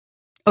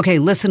Okay,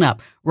 listen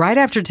up. Right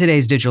after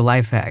today's digital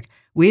life hack,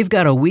 we've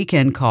got a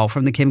weekend call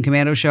from the Kim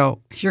Commando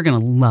Show. You're going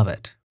to love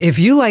it. If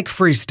you like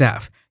free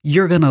stuff,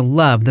 you're going to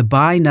love the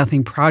Buy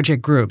Nothing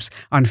Project groups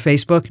on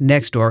Facebook,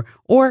 Nextdoor,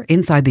 or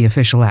inside the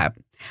official app.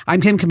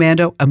 I'm Kim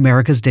Commando,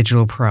 America's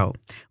Digital Pro.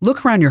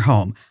 Look around your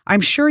home. I'm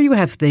sure you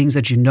have things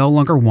that you no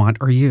longer want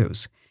or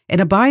use.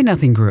 In a Buy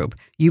Nothing group,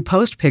 you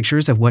post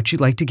pictures of what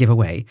you'd like to give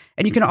away,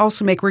 and you can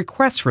also make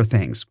requests for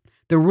things.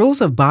 The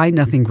rules of Buy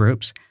Nothing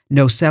groups: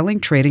 no selling,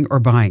 trading, or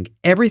buying.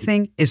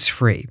 Everything is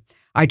free.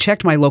 I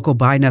checked my local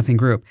Buy Nothing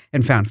group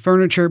and found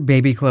furniture,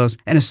 baby clothes,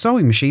 and a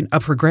sewing machine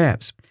up for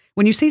grabs.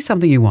 When you see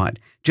something you want,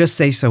 just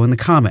say so in the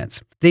comments.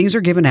 Things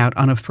are given out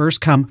on a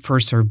first-come,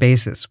 first-served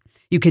basis.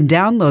 You can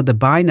download the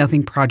Buy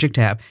Nothing Project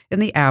app in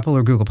the Apple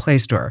or Google Play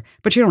Store,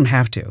 but you don't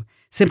have to.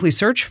 Simply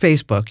search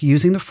Facebook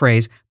using the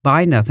phrase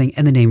Buy Nothing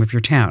and the name of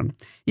your town.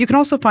 You can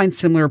also find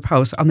similar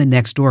posts on the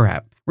Nextdoor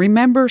app.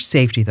 Remember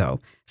safety, though.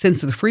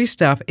 Since the free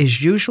stuff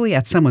is usually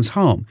at someone's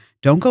home,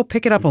 don't go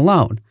pick it up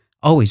alone.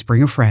 Always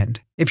bring a friend.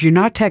 If you're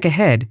not tech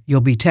ahead,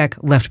 you'll be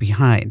tech left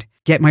behind.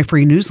 Get my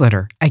free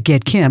newsletter at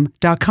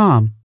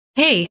getkim.com.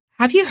 Hey,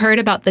 have you heard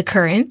about The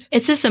Current?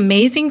 It's this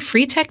amazing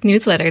free tech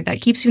newsletter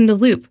that keeps you in the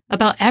loop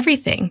about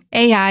everything: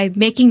 AI,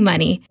 making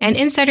money, and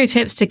insider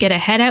tips to get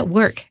ahead at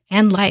work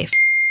and life.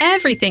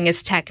 Everything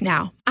is tech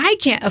now. I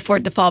can't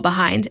afford to fall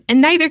behind,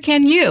 and neither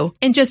can you.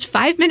 In just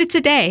 5 minutes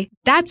a day,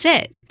 that's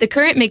it. The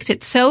Current makes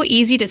it so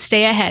easy to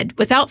stay ahead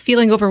without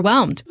feeling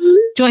overwhelmed.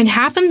 Join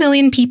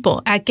 500,000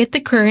 people at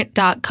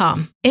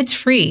getthecurrent.com. It's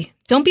free.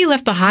 Don't be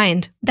left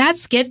behind.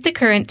 That's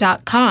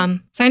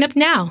getthecurrent.com. Sign up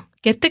now.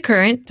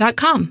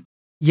 getthecurrent.com.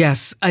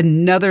 Yes,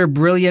 another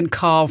brilliant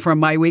call from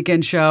my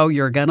weekend show.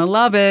 You're going to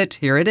love it.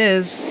 Here it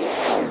is.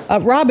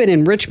 Robin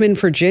in Richmond,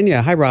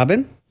 Virginia. Hi,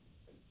 Robin.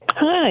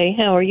 Hi,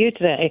 how are you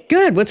today?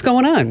 Good. What's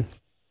going on?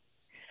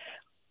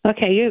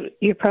 Okay,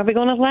 you're probably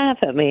going to laugh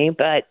at me,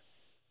 but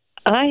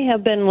I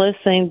have been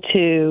listening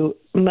to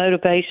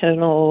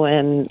motivational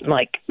and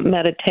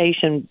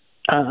meditation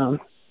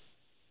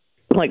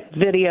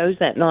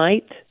videos at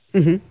night.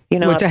 Mm-hmm. You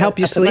know, to help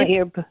you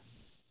sleep?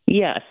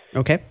 Yes.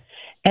 Okay.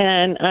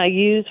 And I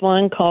use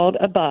one called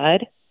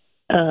Abide,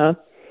 and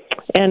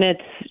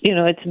it's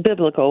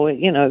biblical.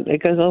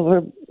 It goes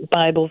over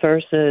Bible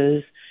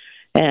verses,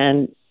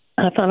 and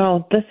I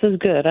thought, this is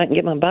good. I can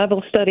get my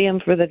Bible study in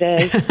for the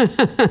day,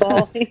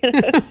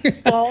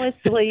 fall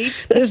asleep.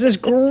 This is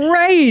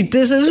great.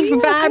 This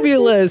is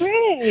fabulous.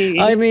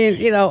 Great. I mean,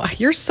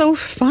 you're so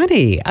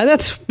funny.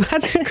 That's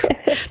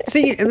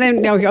see, and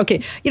then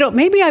okay,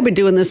 maybe I've been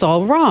doing this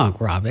all wrong,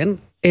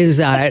 Robin. Is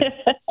that,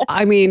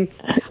 I mean,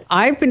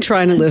 I've been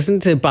trying to listen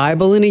to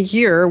Bible in a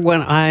year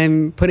when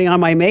I'm putting on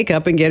my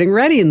makeup and getting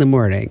ready in the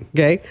morning.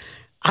 Okay.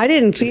 I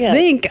didn't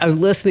think of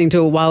listening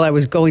to it while I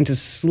was going to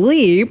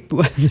sleep.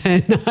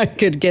 Then I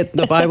could get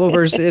the Bible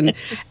verse in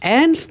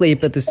and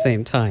sleep at the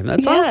same time.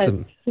 That's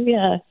awesome.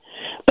 Yeah.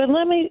 But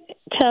let me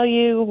tell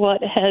you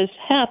what has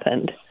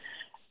happened.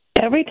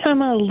 Every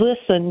time I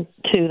listen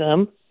to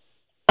them,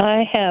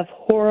 I have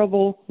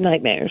horrible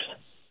nightmares.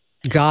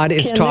 God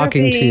is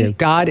talking to you.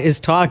 God is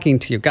talking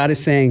to you. God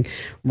is saying,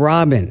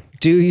 Robin,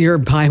 do your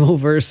Bible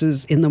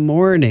verses in the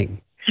morning.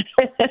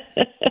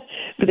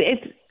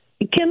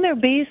 Can there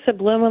be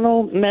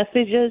subliminal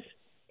messages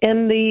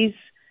in these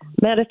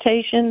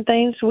meditation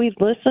things we've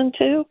listened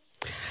to?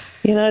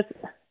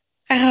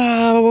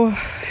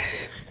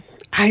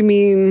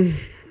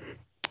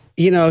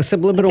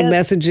 Subliminal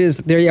messages,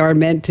 they are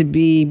meant to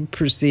be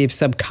perceived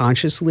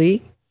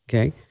subconsciously.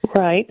 Okay.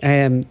 Right.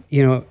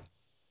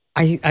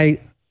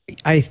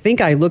 I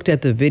think I looked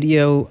at the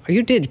video.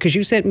 You did, because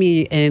you sent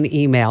me an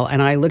email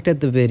and I looked at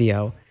the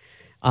video.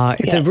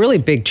 It's a really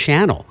big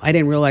channel. I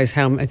didn't realize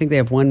I think they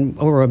have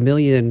over 1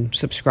 million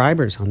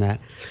subscribers on that.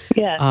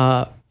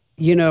 Yeah.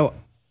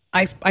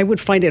 I would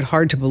find it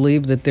hard to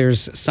believe that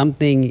there's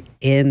something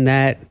in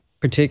that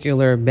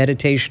particular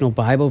meditational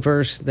Bible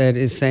verse that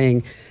is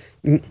saying,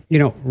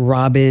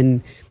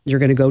 Robin, you're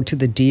going to go to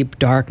the deep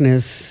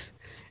darkness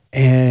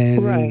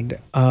and,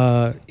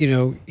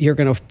 you're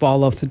going to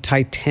fall off the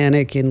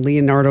Titanic and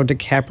Leonardo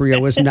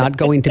DiCaprio is not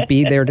going to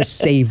be there to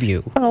save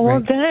you. Oh, well,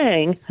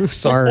 dang.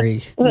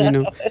 Sorry.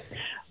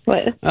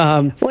 But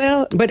I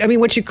mean,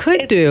 what you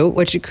could do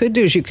is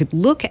you could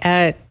look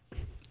at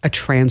a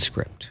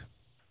transcript,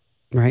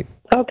 right?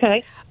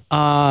 Okay.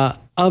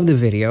 Of the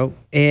video,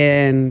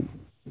 and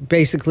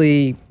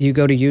basically you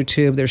go to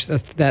YouTube. There's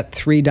that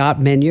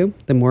 3-dot menu,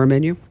 the more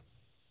menu.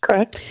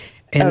 Correct.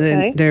 And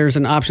then there's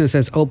an option that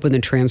says open the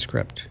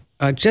transcript.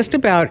 Just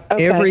about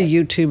every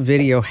YouTube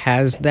video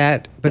has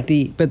that, but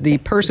the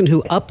person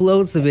who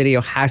uploads the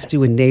video has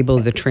to enable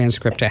the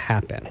transcript to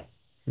happen.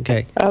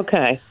 Okay.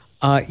 Okay.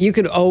 You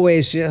could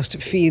always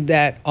just feed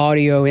that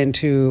audio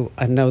into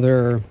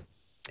another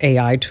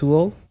AI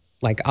tool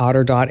like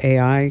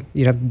otter.ai.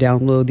 You'd have to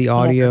download the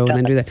audio and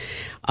then do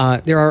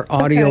that. There are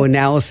audio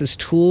analysis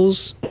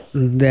tools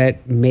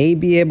that may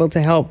be able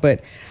to help,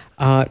 but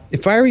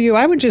if I were you,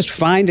 I would just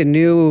find a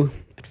new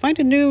find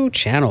a new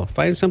channel,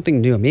 find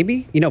something new.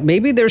 Maybe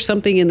there's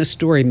something in the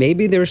story.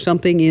 Maybe there's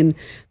something in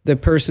the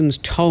person's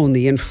tone,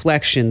 the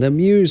inflection, the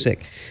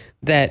music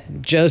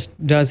that just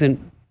doesn't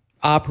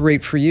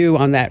operate for you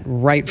on that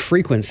right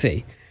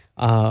frequency.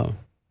 I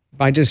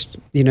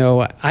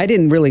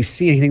didn't really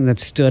see anything that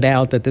stood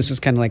out that this was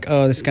kind of like,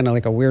 oh, this is kind of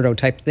like a weirdo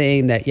type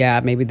thing that, yeah,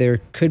 maybe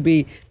there could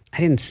be. I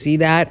didn't see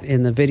that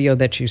in the video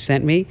that you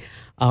sent me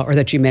or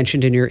that you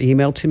mentioned in your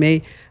email to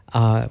me.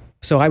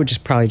 So I would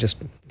probably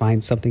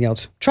find something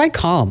else. Try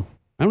Calm.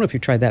 I don't know if you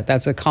tried that.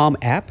 That's a Calm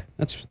app.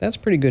 That's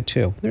pretty good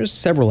too. There's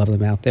several of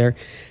them out there.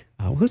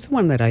 Who's the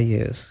one that I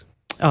use?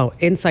 Oh,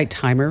 Insight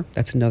Timer.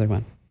 That's another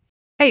one.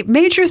 Hey,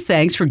 major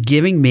thanks for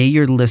giving me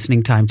your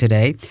listening time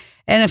today.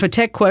 And if a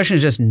tech question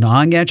is just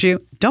gnawing at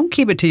you, don't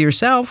keep it to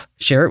yourself.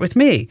 Share it with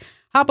me.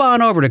 Hop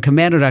on over to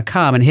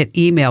Komando.com and hit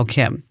email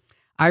Kim.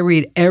 I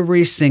read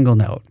every single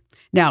note.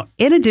 Now,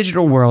 in a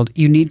digital world,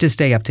 you need to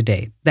stay up to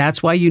date.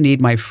 That's why you need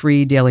my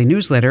free daily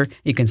newsletter.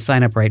 You can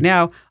sign up right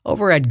now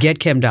over at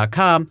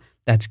getkim.com.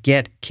 That's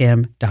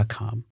getkim.com.